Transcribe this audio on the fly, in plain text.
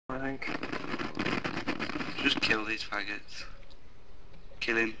I think. Just kill these faggots.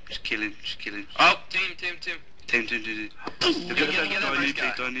 Kill him, just kill him, just kill him. Oh, team. Team. Get that first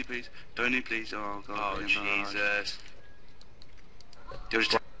guy. Don't need please. Oh god. Oh, Jesus.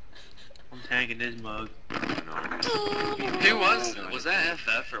 Just I'm tagging this mug. Who was that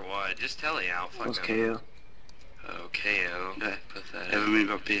FF or what? Just tell it out. That was Fuck KO. Oh, KO. yeah. Pathetic. Everybody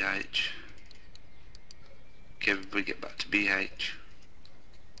got BH. Okay, everybody get back to BH.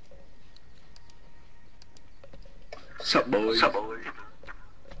 Sup boys? Sup boys?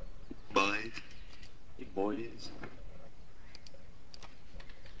 Boys. You boys.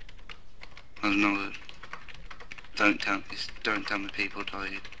 There's another. Don't tell me people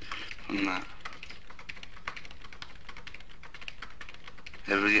died from that.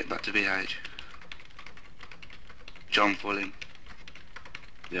 Everybody get back to BH. John falling.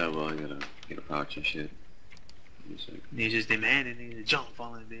 Yeah, well, I gotta get a pouch and shit. He's just demanding, he's a jump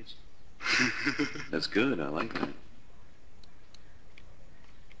falling bitch. That's good, I like that.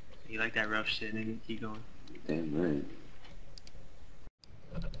 You like that rough shit, nigga? Keep going. Damn right.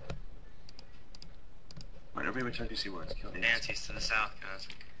 Alright, everybody try to see where it's killing. Nancy's to the south, guys.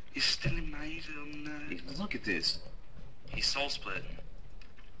 He's still in Maze on there. Look at this. He's soul split.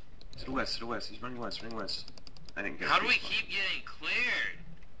 To the west. He's running west. I didn't get How do we keep getting cleared?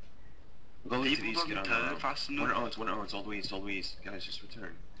 Go to the People east, don't get on turn the road. fast enough. One Owens, all the way east. Guys, just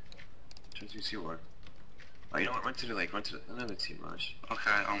return. Try to see where. Oh, you know what? Run to the lake. Run to another team rush.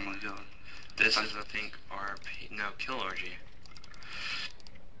 Okay, oh my god. This is, I think, RP. No, kill Orgy.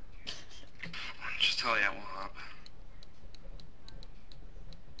 Just tell you what.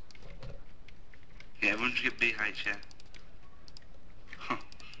 Yeah, everyone should get BH, yeah. Huh.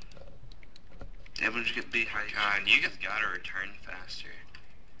 Everyone should get BH. God, you guys gotta return faster.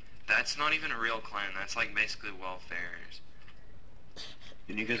 That's not even a real clan. That's like basically welfares.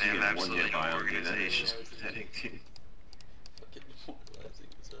 And you guys They are have getting one absolutely get no by on me. That is organization. just pathetic, dude.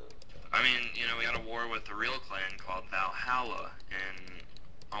 I mean, you know, we got a war with a real clan called Valhalla in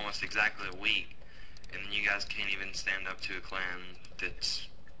almost exactly a week, and you guys can't even stand up to a clan that's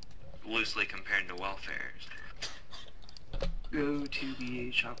loosely compared to welfares. Go to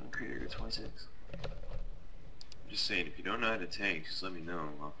BH Shopping Creator 26. I'm just saying, if you don't know how to tank, just let me know.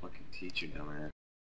 I'll fucking teach you, dumbass.